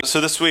So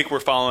this week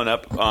we're following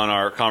up on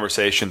our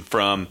conversation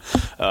from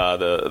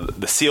the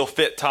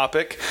SealFit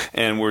topic,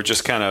 and we're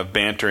just kind of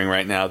bantering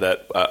right now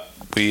that I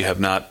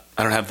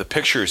don't have the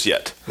pictures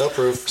yet. No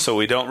proof. So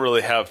we don't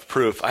really have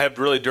proof. I have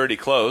really dirty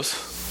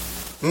clothes.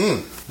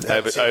 I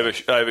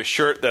have a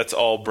shirt that's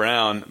all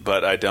brown,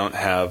 but I don't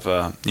have.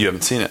 You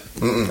haven't seen it.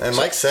 And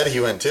Mike said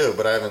he went too,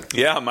 but I haven't.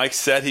 Yeah, Mike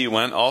said he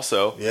went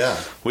also.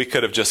 Yeah, we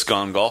could have just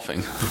gone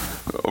golfing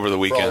over the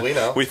weekend. For all we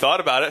know. We thought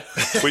about it.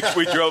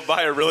 We drove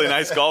by a really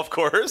nice golf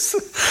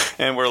course,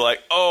 and we're like,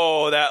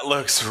 "Oh, that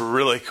looks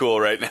really cool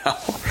right now."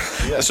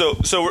 Yeah. So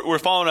we're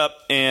following up,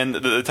 and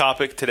the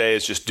topic today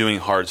is just doing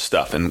hard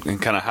stuff, and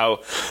kind of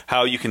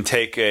how you can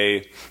take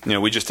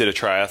we just did a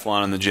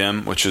triathlon in the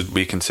gym, which would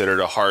be considered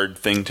a hard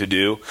thing to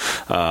do,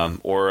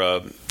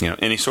 or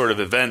any sort of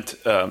event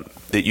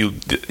that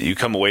you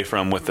come away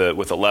from with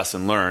a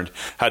lesson learned.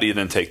 How do you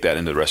then take that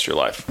into the rest of your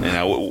life?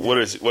 What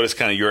is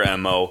kind of your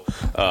MO?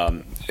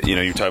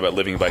 You're talking about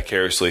living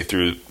vicariously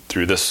through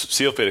this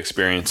SealFit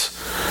experience.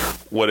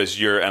 What is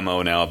your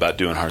MO now about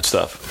doing hard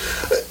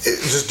stuff?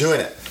 Just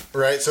doing it.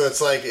 Right, so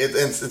it's like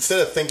instead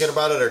of thinking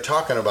about it or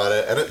talking about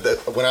it.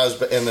 When I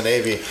was in the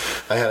Navy,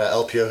 I had an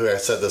LPO who I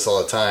said this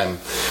all the time.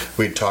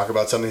 We'd talk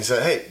about something. He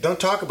said, "Hey,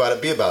 don't talk about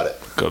it. Be about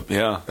it." Good.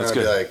 Yeah, that's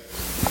good.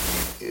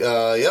 Be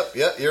like,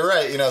 "Yep, you're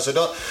right."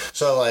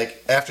 So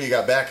like after you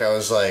got back, I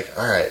was like,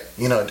 "All right,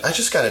 I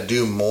just got to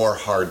do more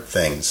hard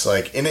things."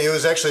 Like, and it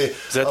was actually.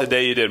 Is that the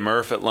day you did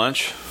Murph at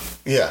lunch?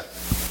 Yeah.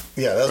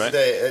 Yeah, that was the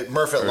day at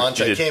Murph at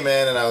lunch. I came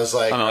in and I was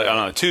like...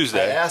 On a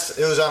Tuesday.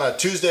 It was on a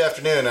Tuesday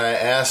afternoon,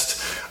 and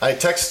I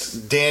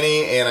text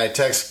Danny and I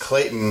text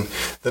Clayton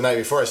the night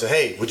before. I said,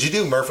 "Hey, would you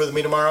do Murph with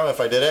me tomorrow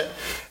if I did it?"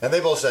 And they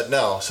both said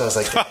no. So I was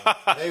like,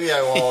 maybe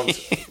I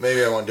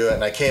won't do it.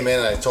 And I came in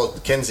and I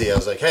told Kinsey, I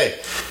was like, "Hey,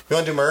 you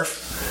want to do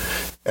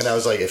Murph?" And I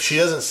was like, if she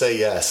doesn't say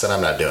yes, then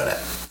I'm not doing it.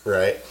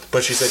 Right?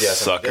 But she said yes.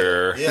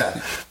 Sucker.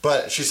 Yeah.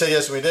 But she said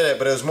yes and we did it.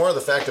 But it was more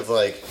the fact of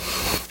like,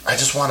 I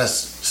just want to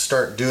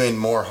start doing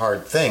more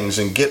hard things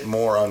and get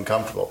more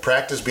uncomfortable.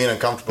 Practice being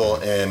uncomfortable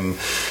in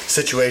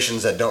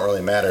situations that don't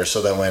really matter,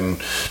 so that when...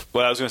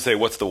 Well, I was going to say,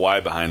 what's the why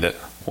behind it?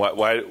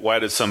 Why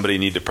does somebody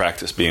need to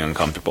practice being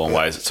uncomfortable, and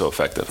why is it so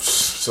effective?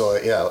 So,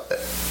 yeah...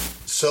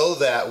 So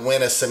that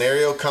when a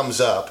scenario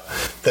comes up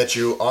that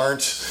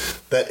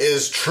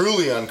is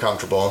truly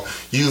uncomfortable,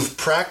 you've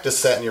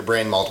practiced that in your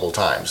brain multiple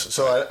times.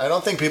 So I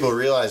don't think people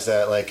realize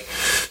that. Like,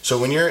 so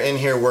when you're in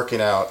here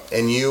working out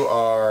and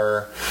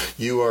you're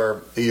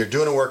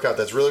doing a workout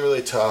that's really,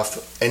 really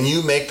tough, and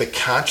you make the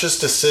conscious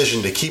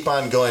decision to keep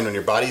on going when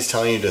your body's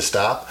telling you to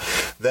stop,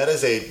 that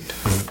is a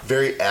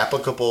very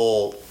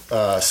applicable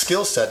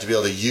skill set to be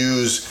able to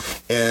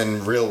use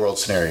in real world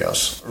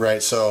scenarios,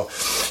 right? So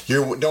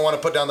you don't want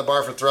to put down the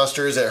bar for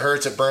thrusters. It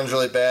hurts. It burns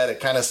really bad. It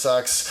kind of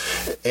sucks.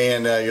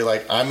 And you're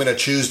like, I'm going to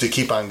choose to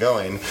keep on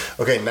going.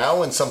 Okay,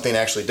 now when something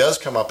actually does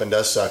come up and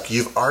does suck,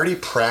 you've already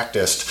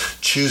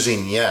practiced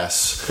choosing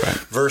yes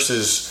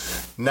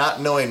versus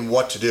not knowing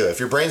what to do. If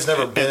your brain's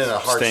never been in a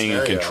hard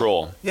scenario. Staying in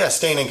control. Yeah,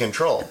 staying in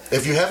control.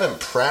 If you haven't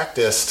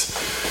practiced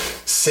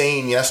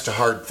saying yes to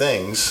hard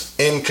things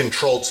in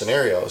controlled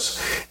scenarios,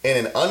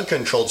 in an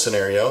uncontrolled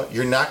scenario,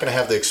 you're not going to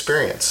have the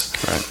experience.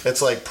 Right.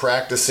 It's like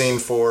practicing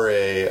for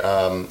a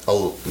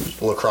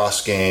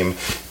lacrosse game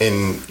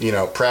and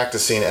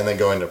practicing and then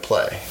going to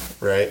play.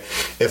 Right?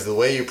 If the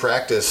way you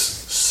practice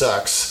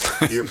sucks,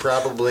 you're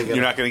probably you're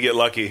not going to get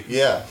lucky.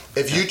 Yeah.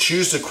 If you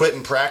choose to quit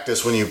in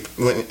practice when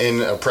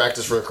in a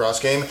practice for a cross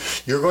game,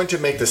 you're going to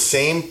make the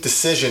same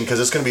decision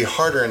because it's going to be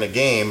harder in a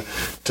game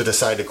to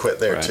decide to quit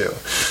there too.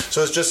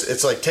 So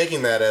it's like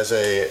taking that as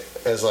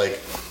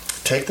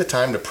take the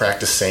time to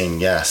practice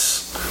saying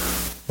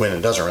yes when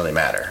it doesn't really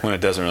matter. When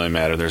it doesn't really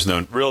matter, there's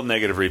no real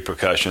negative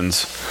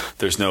repercussions.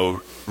 There's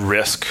no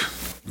risk.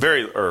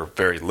 Very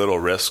little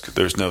risk.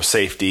 There's no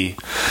safety,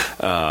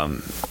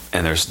 and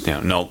there's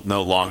no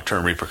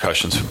long-term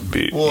repercussions.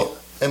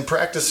 And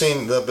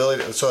practicing the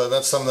ability. So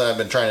that's something that I've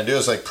been trying to do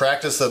is like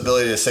practice the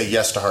ability to say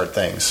yes to hard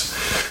things.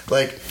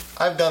 Like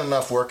I've done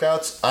enough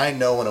workouts. I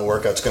know when a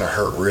workout's going to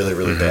hurt really,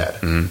 really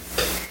bad, and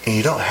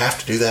you don't have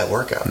to do that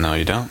workout. No,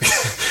 you don't.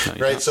 No,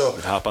 you right? Don't. So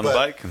hop on the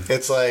bike.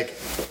 It's like,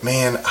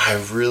 man, I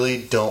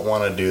really don't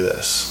want to do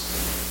this.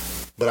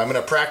 But I'm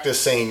going to practice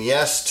saying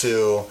yes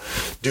to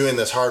doing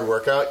this hard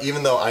workout,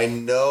 even though I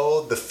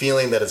know the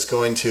feeling that it's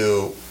going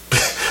to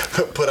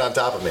put on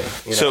top of me.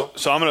 So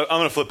I'm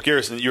gonna flip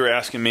gears. You were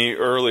asking me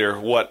earlier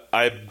what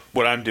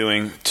I'm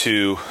doing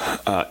to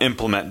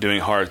implement doing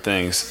hard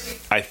things.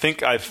 I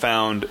think I've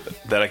found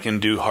that I can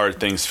do hard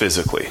things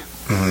physically.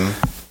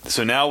 Mm-hmm.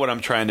 So now what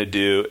I'm trying to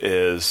do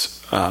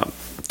is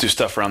do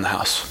stuff around the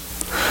house.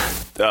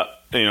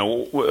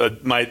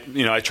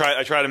 I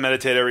try to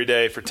meditate every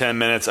day for 10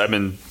 minutes. I've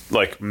been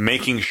like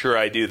making sure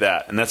I do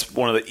that, and that's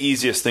one of the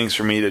easiest things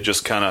for me to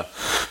just kind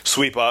of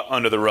sweep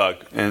under the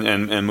rug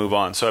and move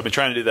on. So I've been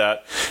trying to do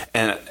that,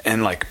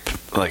 and like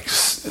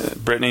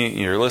Brittany,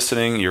 you're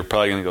listening, you're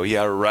probably going to go,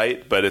 yeah,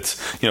 right. But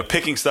it's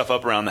picking stuff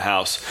up around the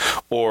house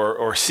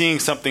or seeing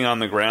something on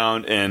the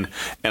ground, and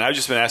I've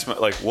just been asking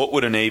like, what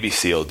would a Navy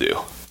SEAL do?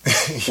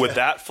 would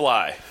that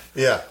fly?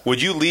 Yeah.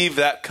 Would you leave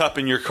that cup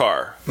in your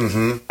car?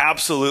 Mm-hmm.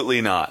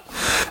 Absolutely not.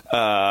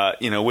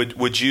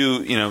 Would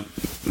you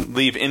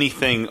leave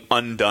anything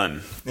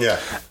undone?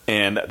 Yeah.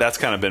 And that's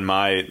kind of been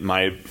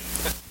my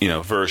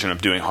version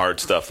of doing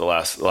hard stuff the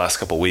last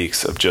couple of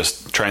weeks, of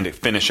just trying to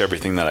finish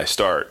everything that I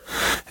start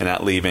and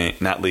not leave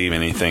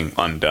anything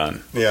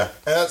undone. Yeah.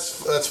 And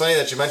that's funny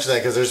that you mentioned that,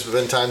 because there's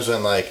been times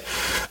when like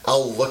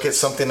I'll look at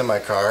something in my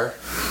car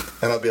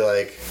and I'll be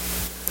like,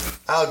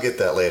 I'll get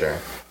that later.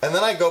 And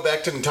then I go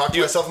back to and talk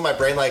to myself in my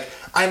brain like,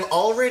 I'm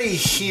already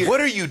here. What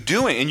are you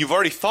doing? And you've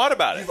already thought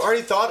about it. You've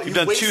already thought. You've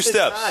done 2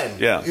 steps. Time.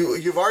 Yeah.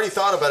 You've already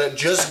thought about it.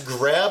 Just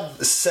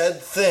grab said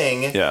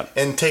thing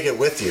and take it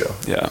with you.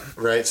 Yeah.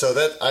 Right. So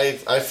that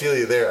I feel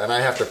you there, and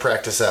I have to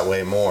practice that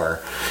way more.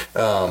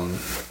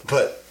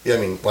 But I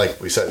mean,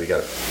 like we said, we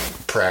got to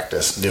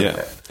practice doing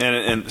it.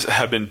 And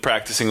have been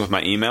practicing with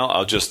my email.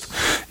 I'll just,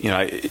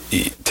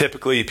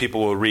 typically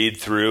people will read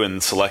through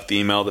and select the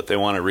email that they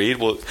want to read.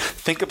 Well,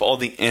 think of all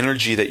the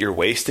energy that you're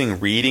wasting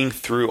reading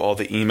through all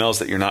the emails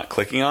that you're not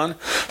clicking on.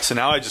 So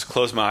now I just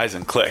close my eyes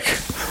and click.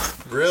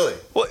 Really?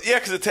 Well, yeah,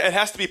 because it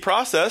has to be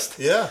processed.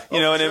 Yeah.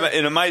 And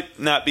it might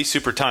not be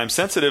super time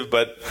sensitive,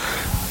 but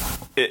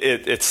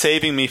it's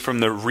saving me from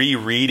the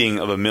rereading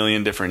of a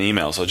million different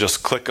emails. I'll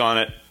just click on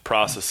it,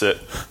 process it,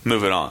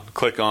 move it on.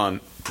 Click on,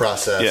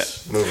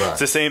 process, move on. It's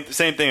the same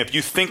thing. If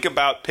you think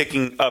about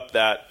picking up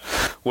that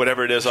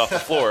whatever it is off the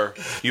floor,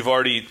 you've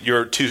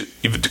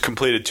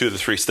completed 2 of the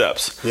 3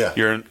 steps. Yeah.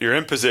 You're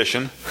in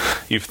position.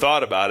 You've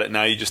thought about it.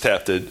 Now you just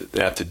have to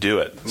do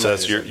it. So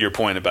that's your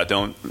point about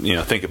don't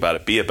think about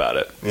it, be about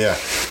it. Yeah.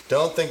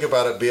 Don't think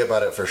about it, be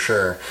about it for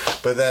sure.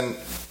 But then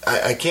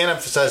I can't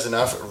emphasize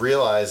enough,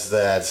 realize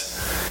that,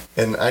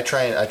 and I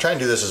try and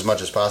do this as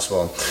much as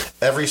possible.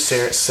 Every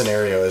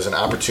scenario is an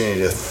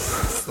opportunity to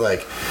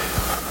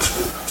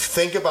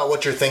think about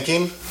what you're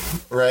thinking,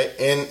 right,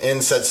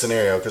 in said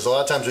scenario. Because a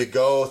lot of times we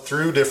go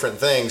through different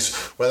things,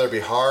 whether it be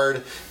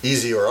hard,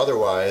 easy, or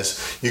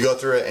otherwise. You go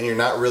through it and you're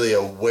not really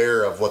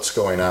aware of what's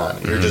going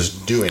on. You're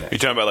just doing it. You're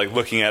talking about like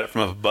looking at it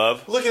from up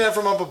above? Looking at it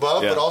from up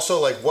above, but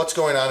also like what's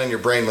going on in your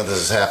brain when this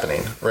is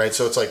happening, right?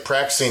 So it's like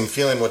practicing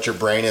feeling what your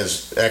brain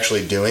is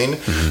actually doing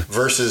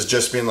versus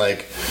just being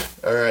like,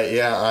 all right,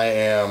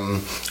 yeah,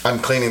 I'm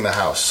cleaning the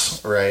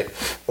house, right?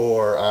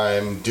 Or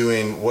I'm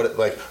doing what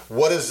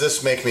does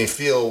this make me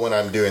feel when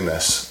I'm doing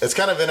this? It's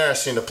kind of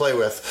interesting to play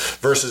with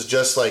versus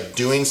just like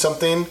doing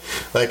something.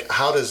 Like,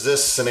 how does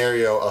this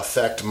scenario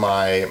affect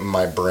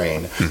my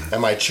brain?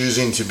 Am I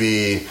choosing to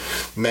be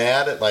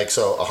mad? Like,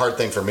 so a hard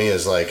thing for me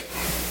is like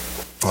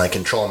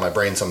controlling my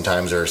brain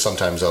sometimes, or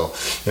sometimes I'll,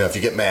 if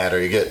you get mad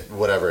or you get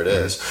whatever it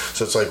is.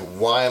 So it's like,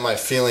 why am I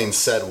feeling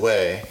said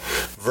way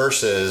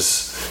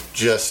versus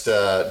just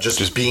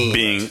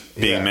being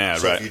mad,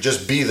 so right? If you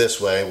just be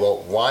this way,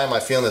 well, why am I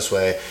feeling this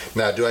way?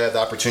 Now, do I have the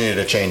opportunity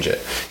to change it?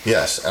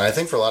 Yes. And I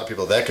think for a lot of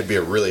people, that could be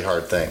a really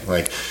hard thing.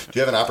 Like, do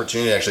you have an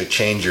opportunity to actually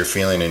change your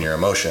feeling and your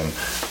emotion?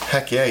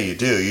 Heck yeah, you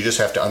do. You just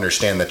have to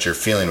understand that you're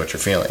feeling what you're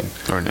feeling.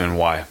 And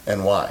why.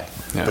 And why.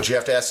 Yeah. But you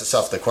have to ask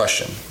yourself the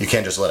question. You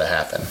can't just let it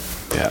happen.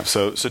 Yeah.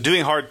 So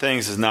doing hard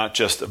things is not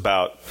just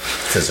about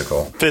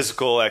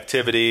physical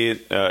activity.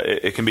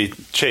 It can be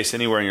chased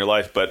anywhere in your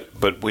life, but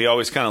we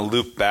always kind of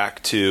loop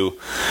back to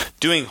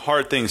doing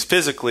hard things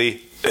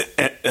physically.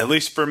 At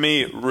least for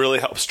me, really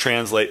helps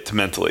translate to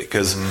mentally,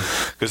 because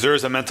there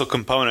is a mental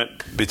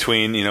component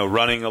between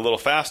running a little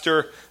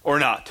faster or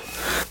not.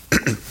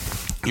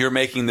 You're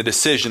making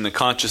the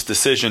conscious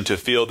decision to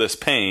feel this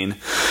pain,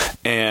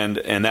 and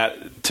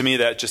that, to me,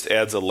 that just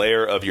adds a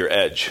layer of your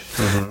edge.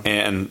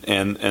 And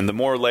the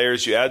more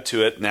layers you add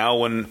to it, now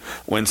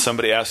when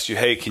somebody asks you,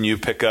 hey, can you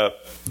pick up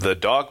the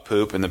dog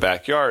poop in the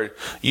backyard,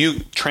 you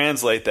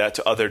translate that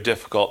to other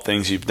difficult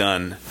things you've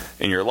done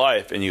in your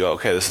life, and you go,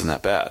 okay, this isn't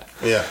that bad.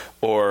 Yeah.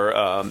 Or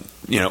I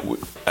don't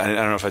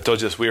know if I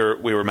told you this. We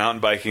were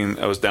mountain biking.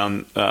 I was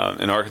down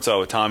in Arkansas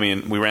with Tommy,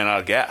 and we ran out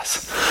of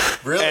gas.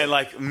 Really? And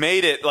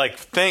made it.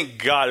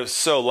 Thank God, it was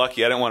so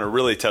lucky. I didn't want to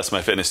really test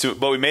my fitness too,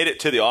 but we made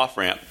it to the off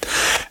ramp,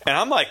 and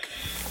I'm like,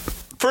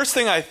 first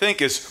thing I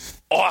think is,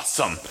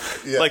 awesome.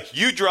 Yeah.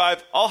 You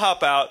drive, I'll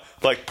hop out,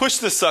 push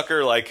the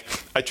sucker.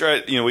 I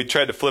tried, we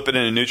tried to flip it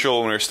into neutral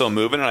when we were still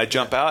moving, and I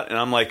jump out, and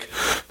I'm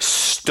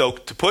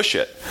stoked to push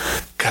it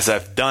because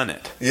I've done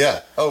it.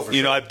 Yeah. Oh, for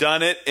sure. I've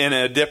done it in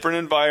a different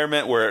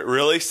environment where it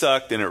really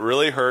sucked and it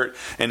really hurt,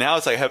 and now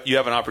it's you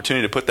have an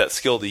opportunity to put that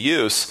skill to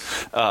use.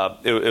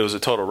 It was a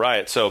total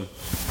riot. So,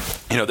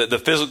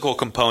 the physical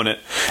component,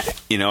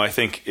 I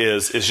think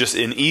is just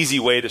an easy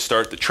way to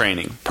start the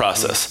training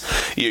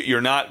process.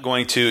 You're not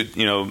going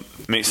to,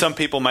 some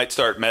people might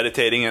start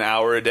meditating an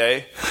hour a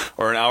day,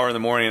 or an hour in the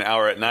morning, an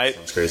hour at night.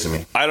 Sounds crazy to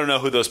me. I don't know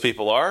who those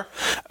people are,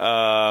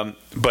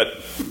 but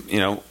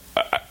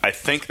I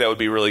think that would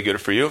be really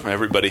good for you.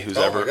 Everybody who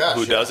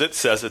does it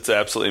says it's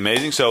absolutely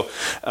amazing. So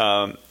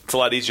it's a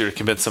lot easier to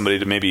convince somebody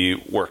to maybe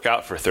work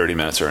out for 30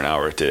 minutes or an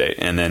hour today,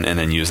 and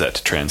then use that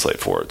to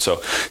translate forward. So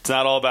it's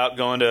not all about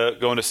going to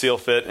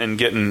SealFit and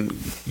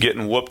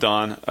getting whooped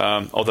on.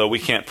 Although we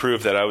can't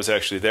prove that I was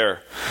actually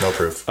there. No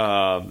proof.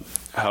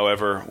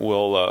 However,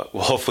 we'll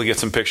hopefully get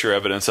some picture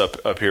evidence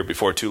up here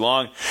before too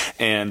long.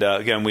 And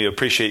again, we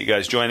appreciate you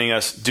guys joining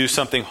us. Do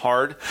something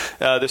hard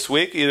this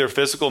week, either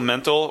physical,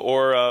 mental,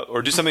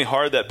 or do something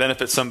hard that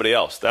benefits somebody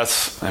else.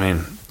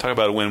 Talk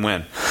about a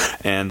win-win.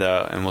 And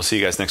we'll see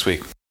you guys next week.